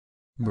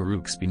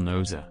Baruch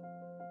Spinoza.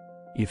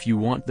 If you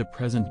want the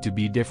present to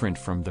be different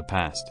from the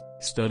past,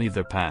 study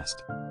the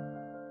past.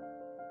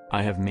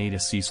 I have made a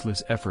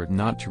ceaseless effort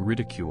not to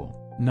ridicule,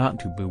 not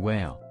to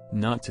bewail,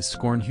 not to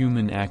scorn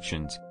human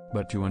actions,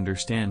 but to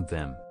understand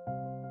them.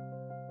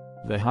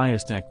 The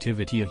highest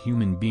activity a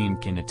human being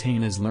can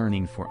attain is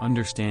learning for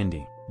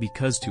understanding,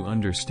 because to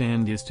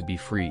understand is to be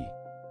free.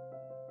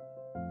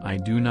 I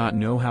do not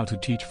know how to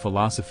teach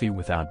philosophy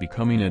without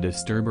becoming a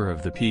disturber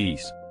of the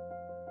peace.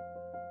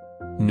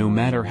 No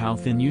matter how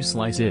thin you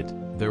slice it,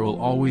 there will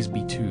always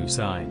be two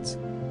sides.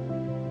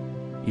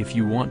 If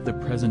you want the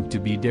present to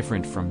be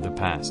different from the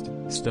past,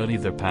 study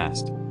the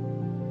past.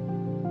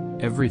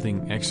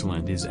 Everything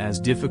excellent is as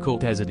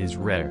difficult as it is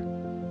rare.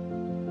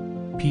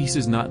 Peace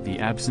is not the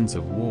absence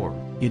of war,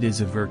 it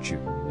is a virtue,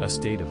 a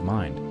state of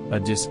mind, a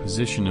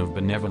disposition of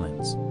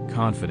benevolence,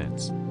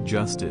 confidence,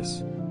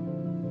 justice.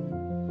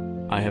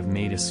 I have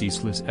made a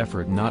ceaseless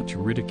effort not to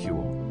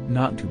ridicule,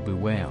 not to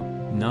bewail,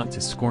 not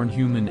to scorn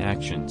human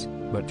actions,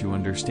 but to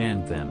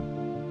understand them.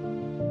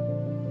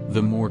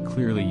 The more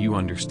clearly you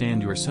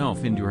understand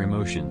yourself and your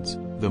emotions,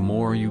 the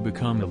more you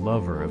become a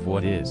lover of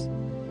what is.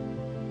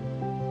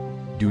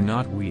 Do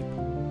not weep.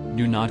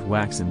 Do not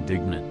wax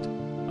indignant.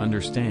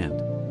 Understand.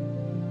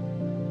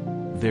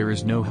 There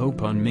is no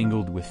hope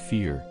unmingled with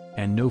fear,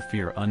 and no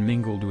fear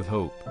unmingled with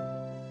hope.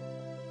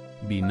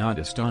 Be not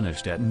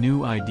astonished at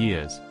new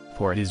ideas,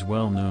 for it is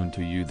well known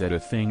to you that a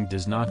thing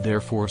does not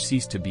therefore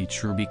cease to be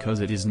true because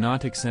it is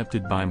not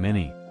accepted by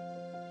many.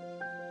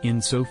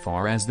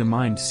 Insofar as the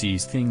mind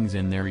sees things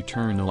in their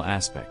eternal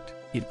aspect,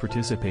 it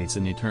participates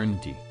in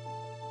eternity.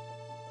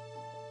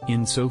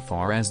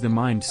 Insofar as the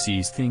mind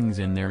sees things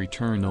in their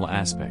eternal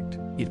aspect,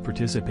 it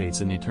participates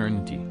in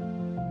eternity.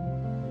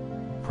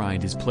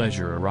 Pride is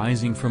pleasure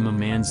arising from a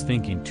man's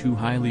thinking too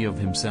highly of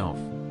himself.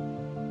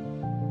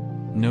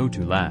 Know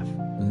to laugh,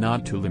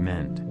 not to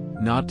lament,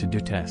 not to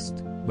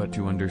detest, but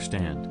to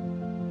understand.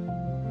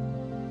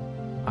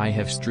 I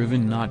have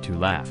striven not to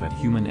laugh at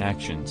human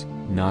actions,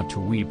 not to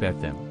weep at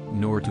them,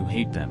 nor to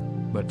hate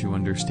them, but to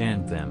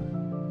understand them.